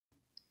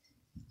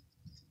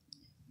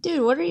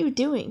Dude, what are you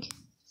doing?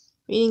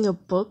 Reading a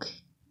book?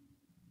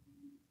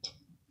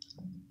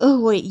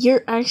 Oh, wait,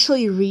 you're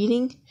actually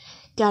reading?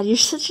 God, you're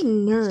such a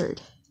nerd.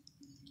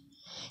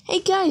 Hey,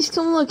 guys,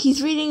 come look,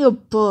 he's reading a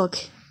book.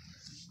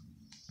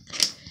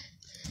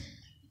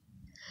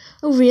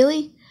 Oh,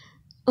 really?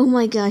 Oh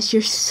my gosh,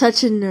 you're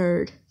such a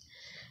nerd.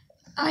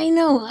 I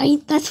know,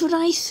 that's what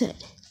I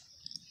said.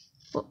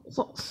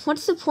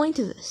 What's the point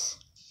of this?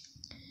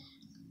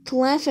 To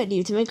laugh at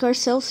you, to make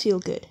ourselves feel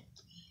good.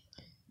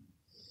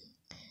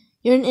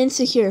 You're an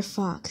insecure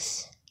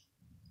fox.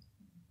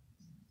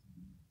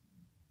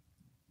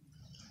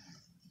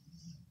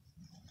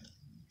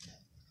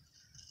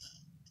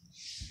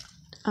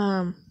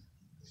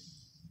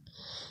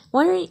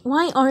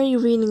 Why are you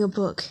reading a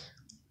book?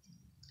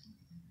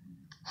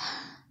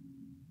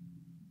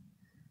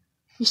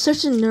 You're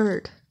such a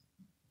nerd.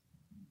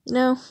 You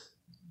know,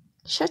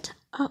 shut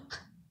up.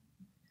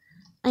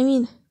 I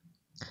mean,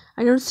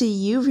 I don't see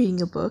you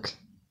reading a book.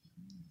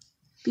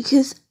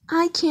 Because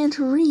I can't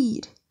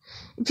read.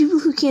 And people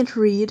who can't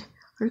read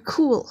are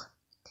cool.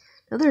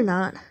 No, they're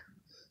not.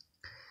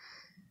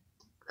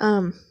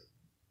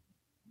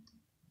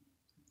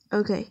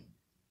 Okay.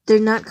 They're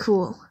not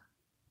cool.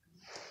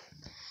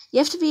 You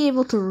have to be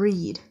able to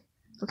read,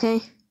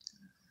 okay?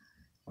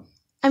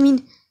 I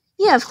mean,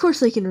 yeah, of course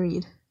they can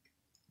read.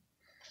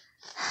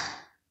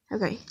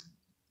 Okay.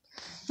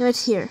 Now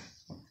it's here.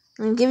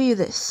 I'm gonna give you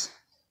this.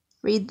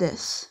 Read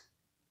this.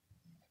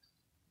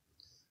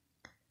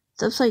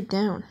 It's upside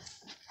down.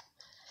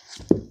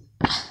 You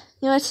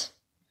know what?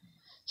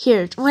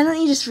 Here, why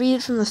don't you just read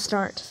it from the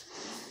start?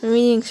 I'm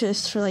reading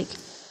this for like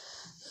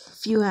a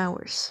few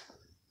hours.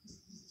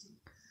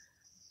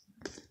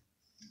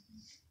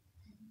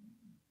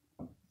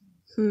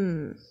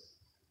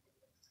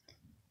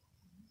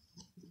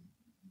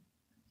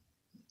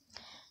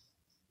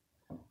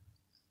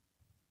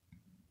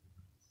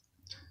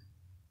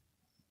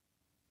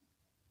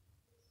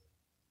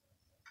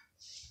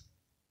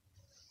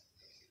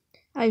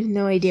 I have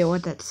no idea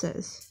what that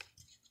says.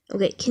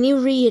 Okay, can you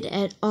read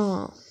at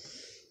all?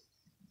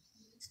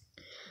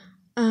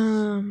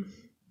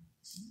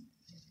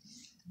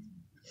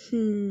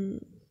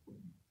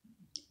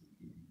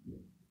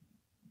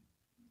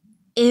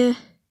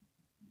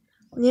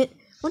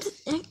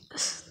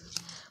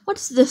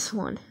 What's this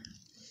one?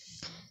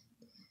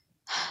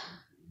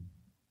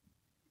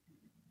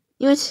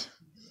 You know what?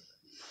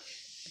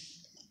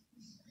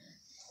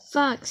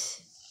 Fox.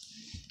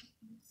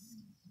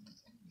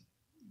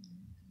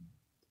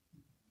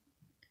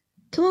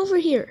 Come over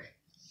here.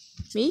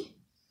 Me?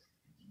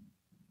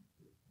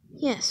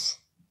 Yes.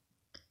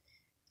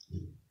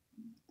 You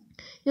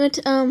know what,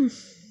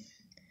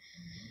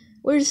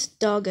 where's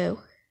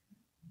Doggo?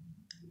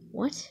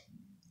 What?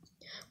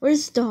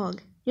 Where's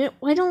Dog? You know,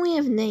 why don't we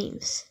have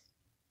names?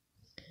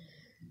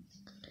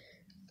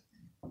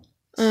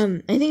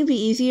 I think it'd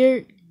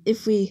be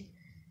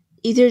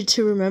easier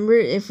to remember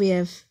if we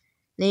have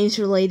names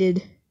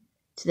related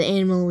to the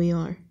animal we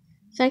are.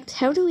 In fact,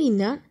 how do we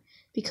not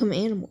become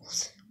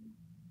animals?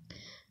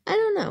 I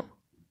don't know.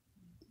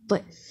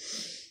 But,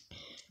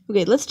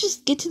 okay, let's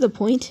just get to the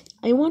point.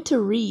 I want to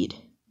read.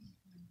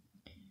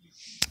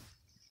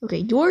 Okay,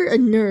 you're a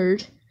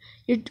nerd.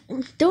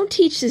 Don't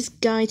teach this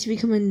guy to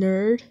become a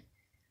nerd.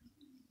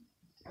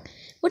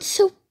 What's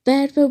so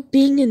bad about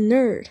being a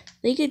nerd?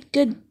 They get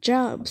good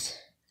jobs.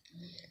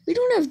 We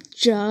don't have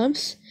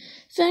jobs.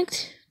 In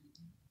fact,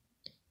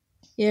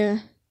 yeah,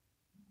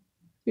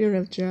 we don't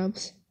have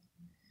jobs.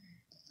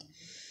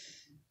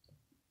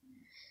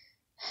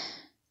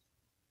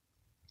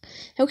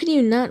 How can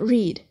you not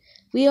read?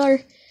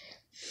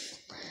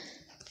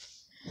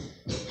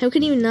 How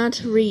can you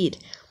not read?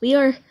 We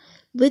are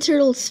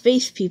literal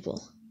space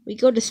people. We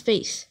go to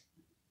space.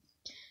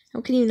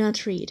 How can you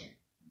not read?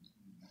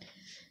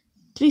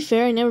 To be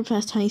fair, I never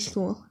passed high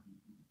school.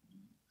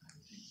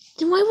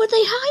 Then why would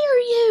they hire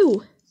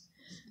you?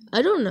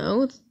 I don't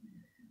know.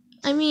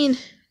 I mean,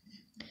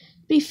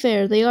 to be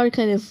fair, they are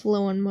kind of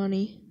low on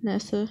money,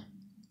 NASA.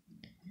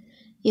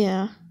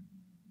 Yeah.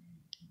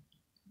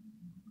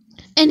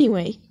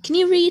 Anyway, can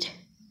you read?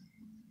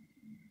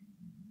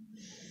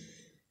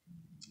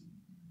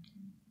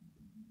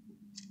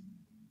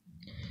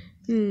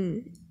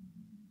 Well,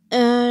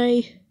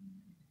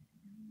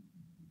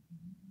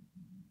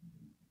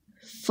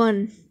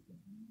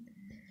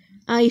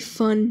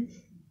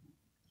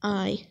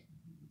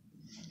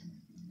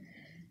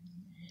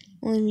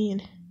 I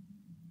mean,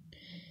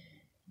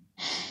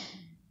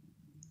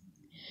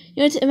 you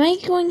know what, am I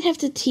going to have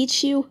to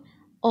teach you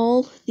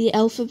all the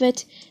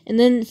alphabet and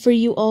then for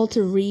you all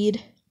to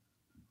read?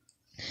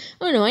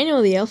 Oh no, I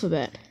know the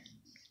alphabet.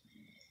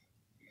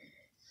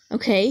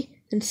 Okay,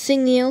 then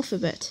sing the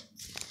alphabet.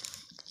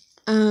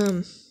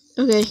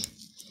 Okay.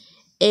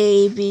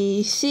 A,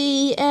 B,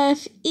 C,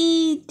 F,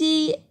 E,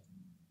 D,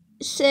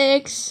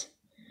 6.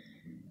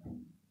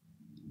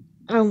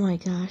 Oh my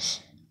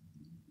gosh.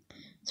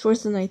 It's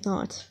worse than I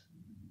thought.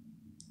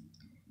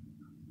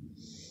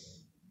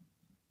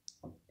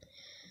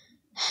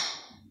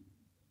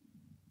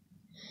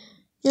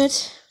 You know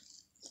what?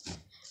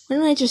 Why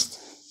don't I just...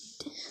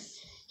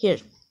 Here,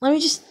 let me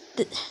just...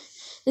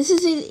 This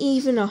isn't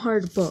even a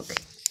hard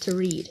book to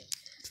read.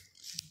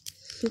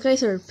 You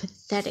guys are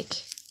pathetic.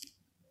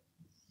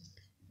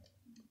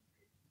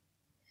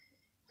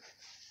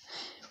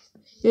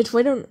 Yet,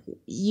 why don't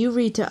you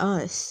read to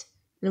us,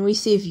 and we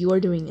see if you're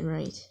doing it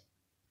right?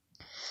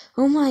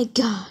 Oh my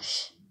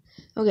gosh.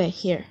 Okay,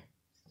 here.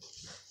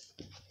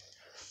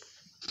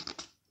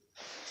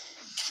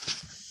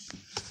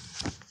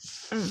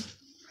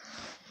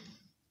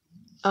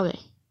 Okay.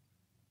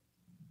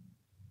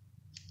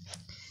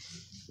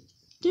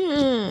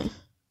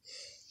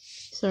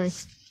 Sorry.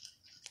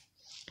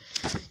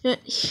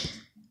 This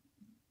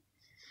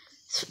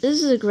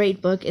is a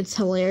great book. It's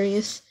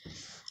hilarious.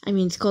 I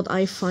mean, it's called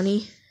I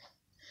Funny.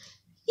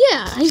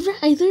 Yeah,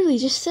 I literally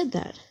just said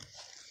that.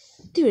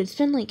 Dude, it's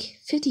been like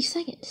 50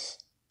 seconds.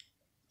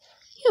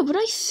 Yeah, but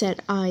I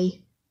said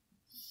I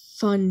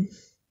fun.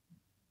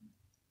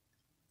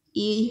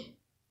 Yeah,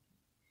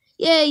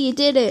 you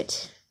did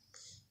it.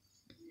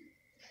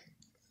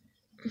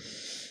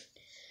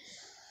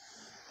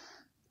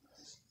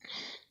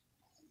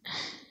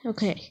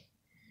 Okay.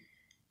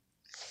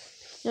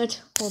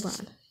 What? Hold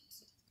on.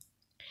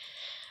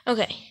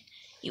 Okay.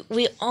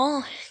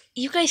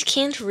 You guys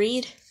can't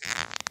read?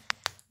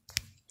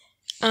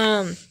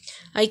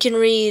 I can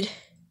read.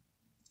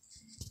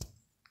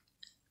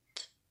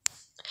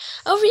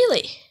 Oh,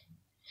 really?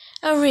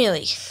 Oh,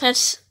 really?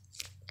 That's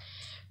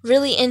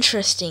really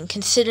interesting,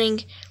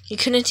 considering you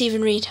couldn't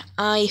even read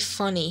I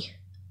Funny.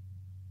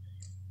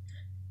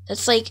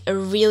 That's like a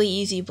really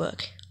easy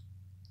book.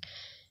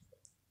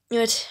 You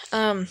know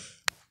what,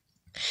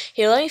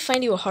 here, let me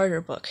find you a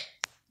harder book.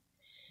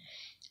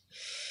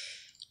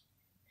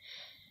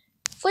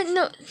 What?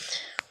 No.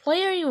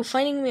 Why are you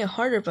finding me a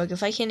harder book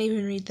if I can't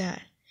even read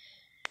that?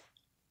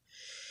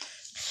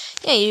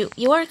 Yeah,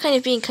 you are kind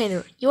of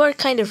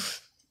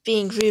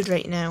being rude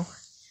right now.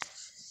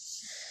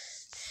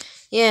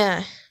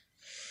 Yeah.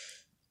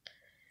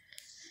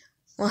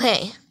 Well,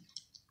 hey,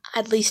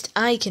 at least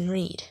I can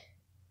read.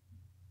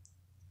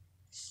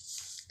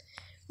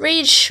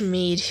 Read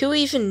Schmeed, who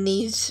even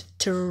needs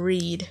to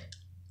read?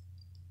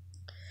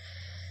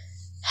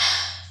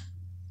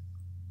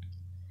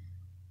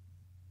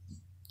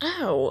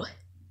 Ow.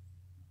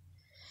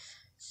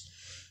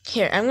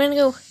 Here, I'm gonna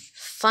go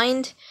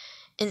find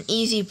an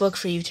easy book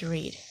for you to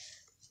read.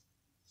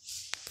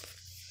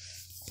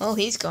 Oh,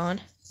 he's gone.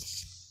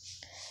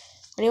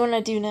 What do you want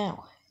to do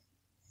now?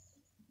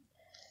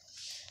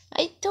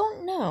 I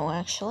don't know,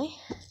 actually.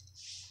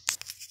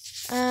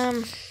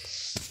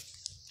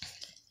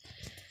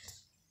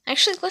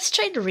 Actually, let's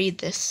try to read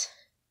this.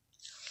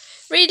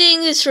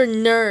 Reading is for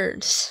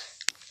nerds.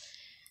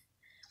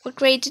 What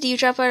grade did you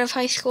drop out of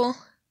high school?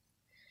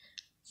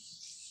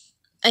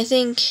 I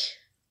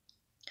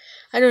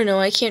don't know,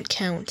 I can't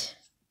count.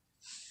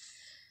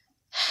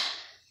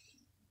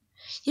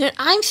 You know,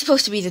 I'm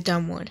supposed to be the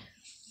dumb one.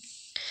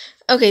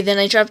 Okay, then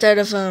I dropped out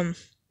of,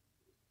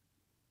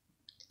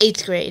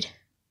 8th grade.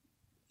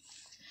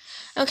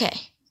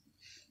 Okay.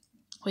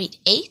 Wait,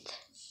 8th?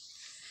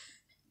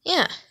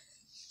 Yeah.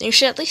 You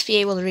should at least be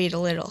able to read a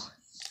little.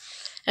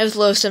 I was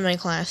lowest in my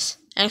class.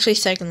 Actually,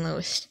 second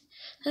lowest.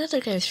 That other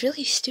guy was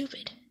really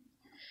stupid.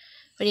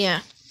 But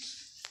yeah.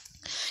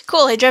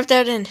 Cool, I dropped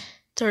out in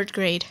 3rd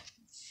grade.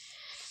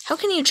 How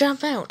can you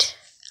drop out?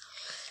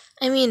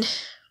 I mean,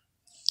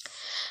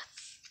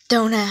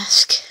 don't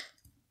ask.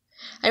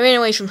 I ran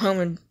away from home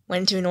and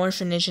went to an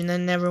orphanage and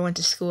then never went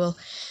to school.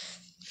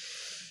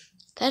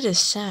 That is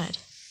sad.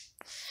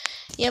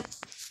 Yep.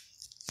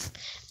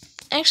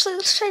 Actually,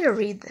 let's try to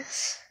read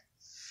this.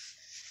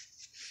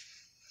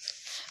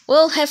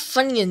 Well, have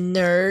fun, you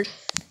nerd.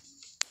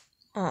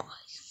 Aw,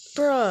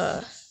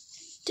 bruh.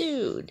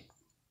 Dude.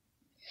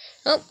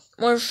 Oh,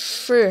 more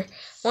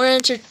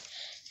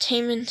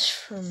entertainment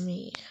for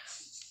me.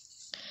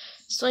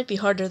 This might be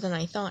harder than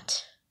I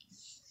thought.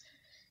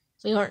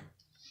 We aren't.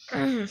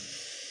 I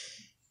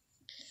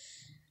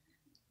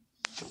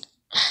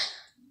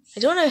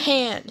don't have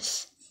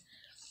hands.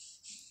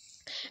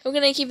 How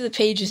can I keep the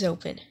pages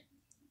open?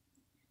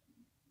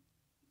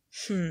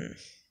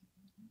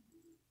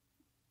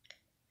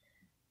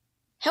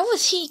 How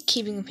was he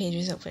keeping the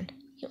pages open?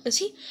 Was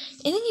he?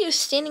 I think he was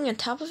standing on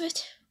top of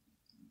it.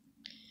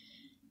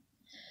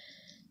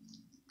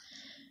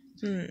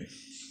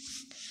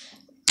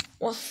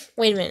 Well,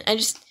 wait a minute.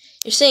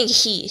 You're saying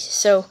he,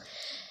 so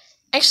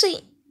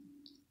actually,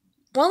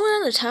 while we're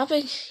on the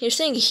topic, you're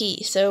saying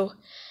he, so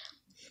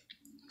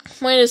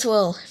might as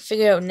well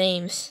figure out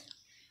names.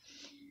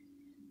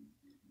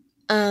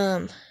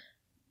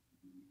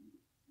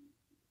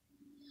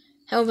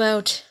 How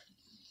about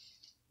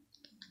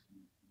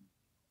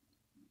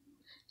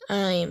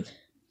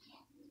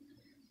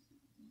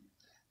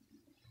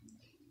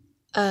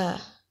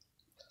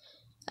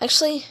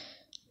actually,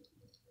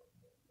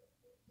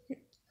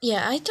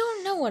 yeah, I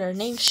don't know what our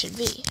names should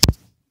be.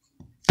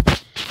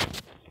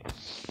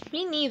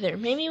 Me neither.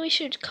 Maybe we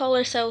should call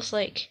ourselves,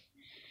 like,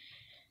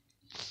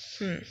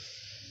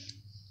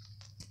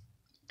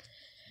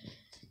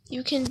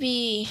 You can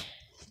be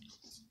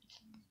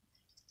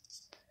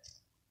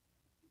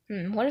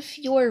What if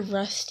you're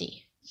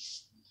rusty?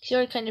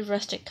 You're kind of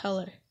rustic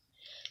color.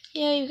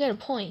 Yeah, you got a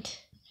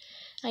point.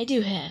 I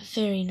do have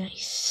very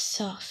nice,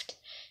 soft,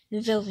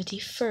 and velvety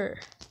fur.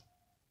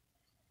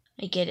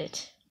 I get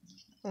it.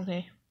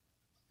 Okay.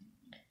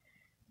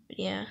 But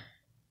yeah.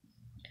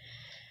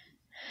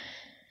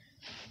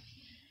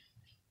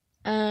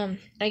 I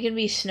can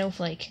be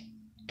Snowflake,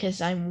 'cause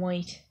I'm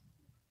white.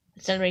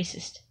 It's not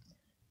racist.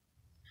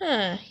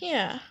 Huh,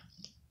 yeah.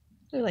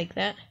 I like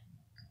that.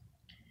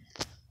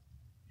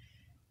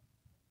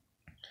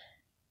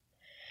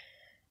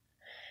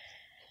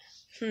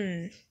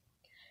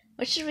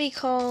 What should we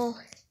call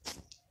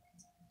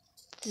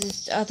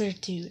this other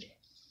dude?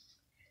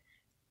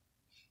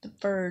 The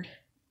bird.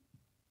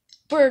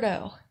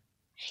 Birdo.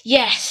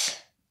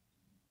 Yes!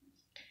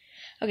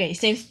 Okay,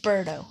 his name's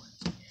Birdo.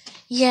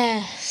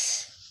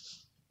 Yes!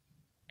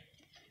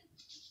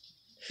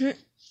 Oh,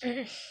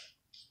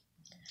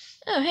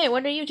 hey,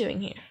 what are you doing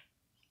here?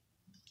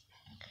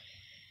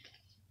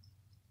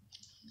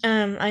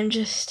 I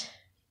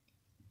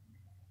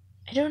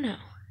don't know.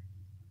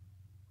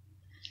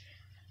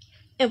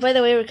 And by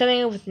the way, we're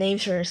coming up with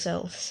names for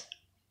ourselves.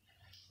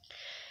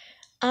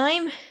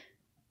 I'm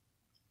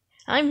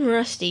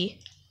Rusty.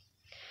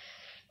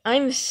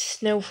 I'm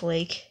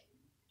Snowflake.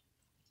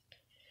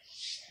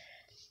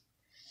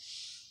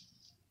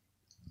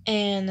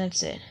 And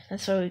that's it.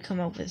 That's what we've come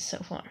up with so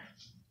far.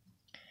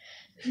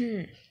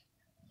 Okay.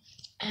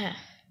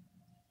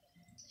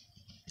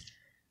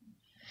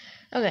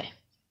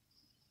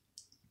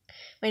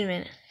 Wait a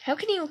minute. How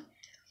can you...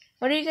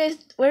 What were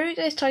you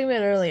guys talking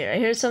about earlier? I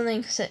heard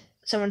someone say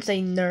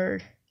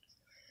nerd.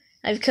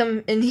 I've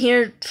come in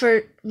here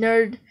for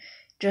nerd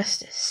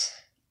justice.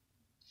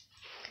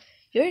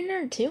 You're a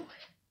nerd too?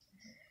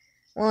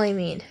 Well, I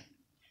mean,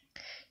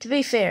 to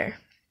be fair,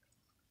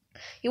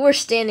 you were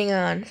standing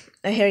on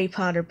a Harry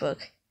Potter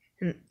book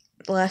in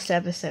the last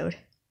episode.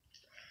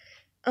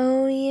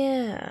 Oh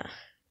yeah.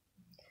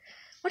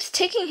 What's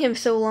taking him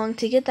so long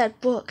to get that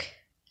book?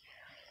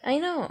 I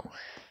know.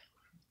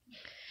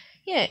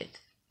 Yeah,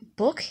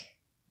 book?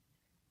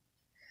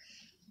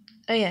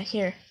 Oh yeah,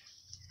 here.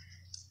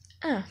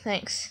 Oh,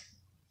 thanks.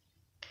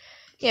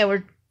 Yeah,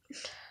 we're...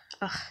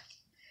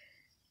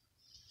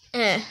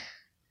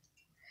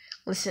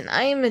 Listen,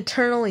 I am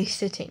eternally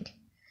sitting.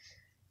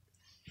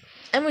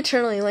 I'm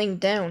eternally laying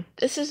down.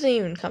 This isn't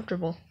even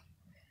comfortable.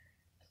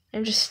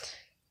 It's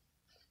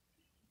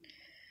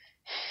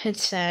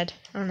sad,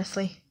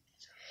 honestly.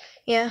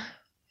 Yeah.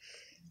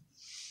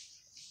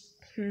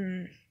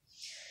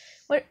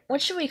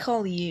 What should we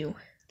call you?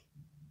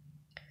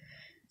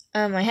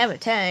 I have a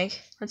tag.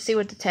 Let's see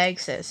what the tag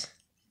says.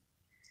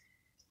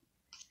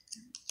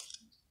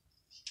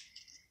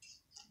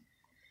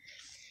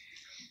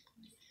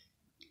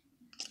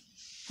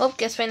 Well,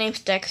 guess my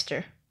name's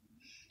Dexter.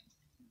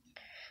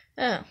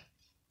 Oh.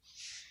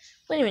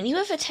 Wait a minute, you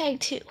have a tag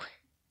too.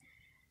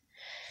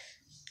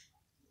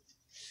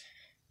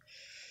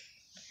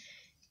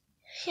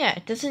 Yeah,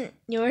 doesn't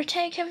your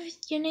tag have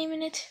your name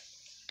in it?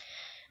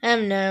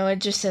 No, it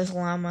just says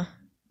llama.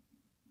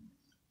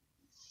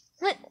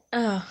 What?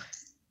 Oh.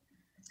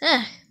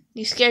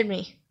 You scared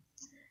me.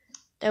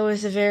 That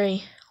was a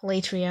very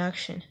late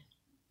reaction.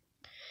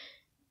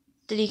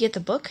 Did he get the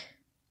book?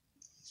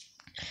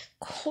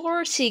 Of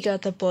course he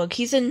got the book.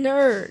 He's a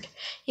nerd.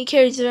 He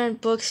carries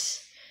around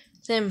books,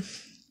 them,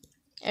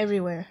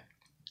 everywhere.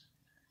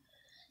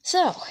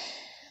 So,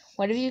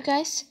 what have you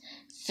guys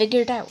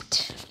figured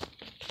out?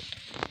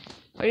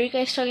 What are you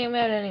guys talking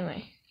about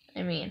anyway?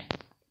 I mean,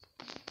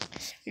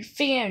 we're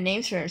figuring out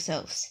names for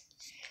ourselves.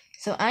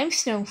 So I'm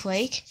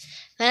Snowflake.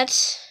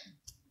 That's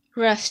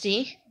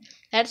Rusty.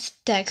 That's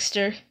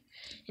Dexter.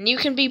 And you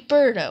can be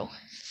Birdo.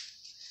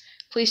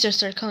 Please don't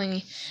start calling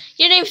me.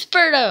 Your name's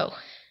Birdo!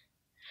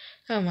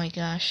 Oh my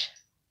gosh.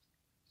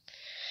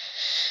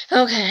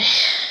 Okay.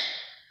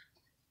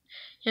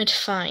 It's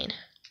fine.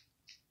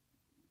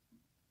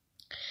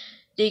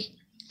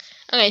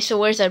 Okay, so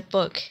where's that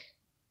book?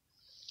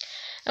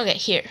 Okay,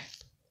 here.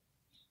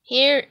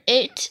 Here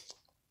it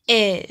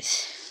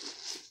is.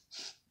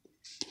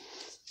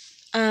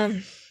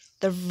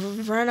 The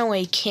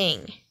Runaway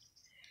King.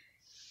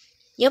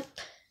 Yep.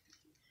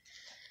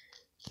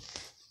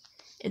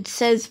 It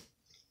says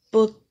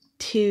book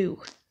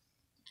 2.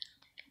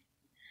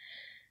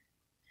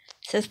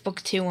 It says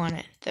book 2 on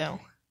it,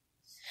 though.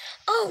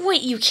 Oh,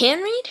 wait, you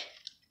can read?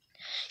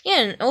 Yeah,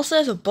 and it also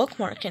has a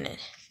bookmark in it.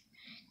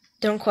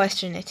 Don't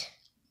question it.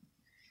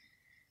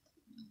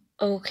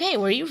 Okay,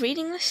 were you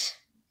reading this?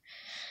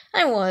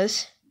 I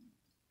was.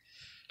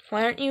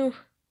 Why aren't you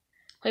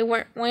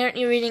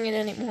reading it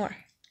anymore?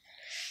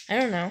 I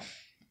don't know.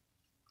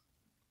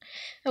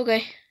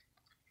 Okay.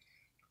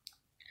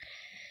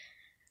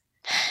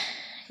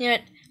 You know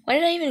what? Why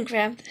did I even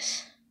grab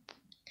this?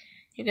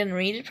 You're gonna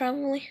read it,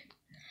 probably?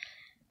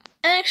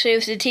 Actually, it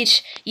was to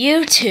teach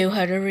you two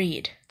how to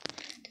read.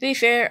 To be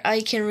fair,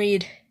 I can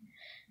read,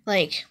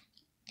 like,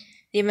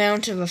 the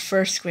amount of a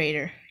first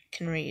grader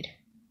can read.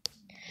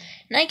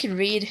 And I can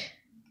read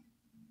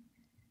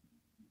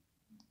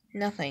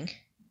nothing.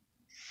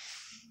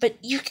 But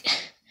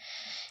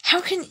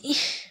how can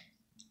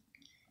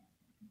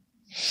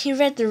you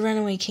read The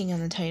Runaway King on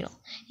the title.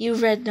 You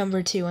read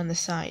number 2 on the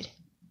side.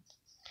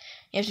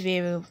 You have to be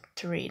able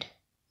to read.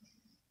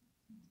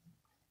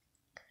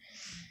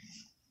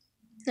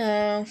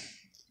 No.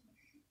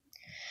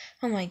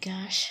 Oh my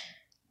gosh.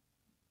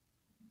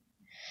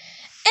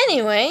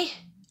 Anyway,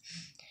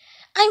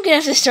 I'm gonna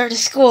have to start a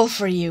school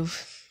for you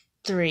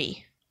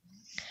 3.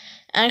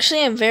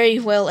 Actually, I'm very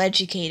well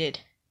educated.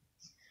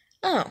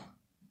 Oh.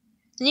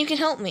 Then you can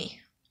help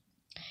me.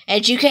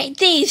 Educate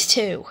these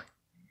 2.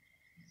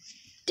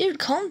 Dude,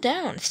 calm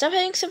down. Stop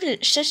having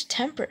such a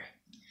temper.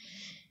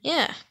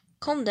 Yeah,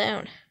 calm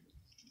down.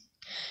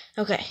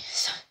 Okay,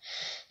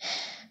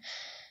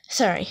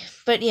 sorry,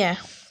 but yeah.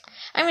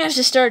 I'm gonna have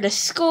to start a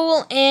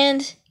school,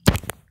 and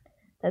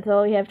that's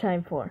all we have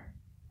time for.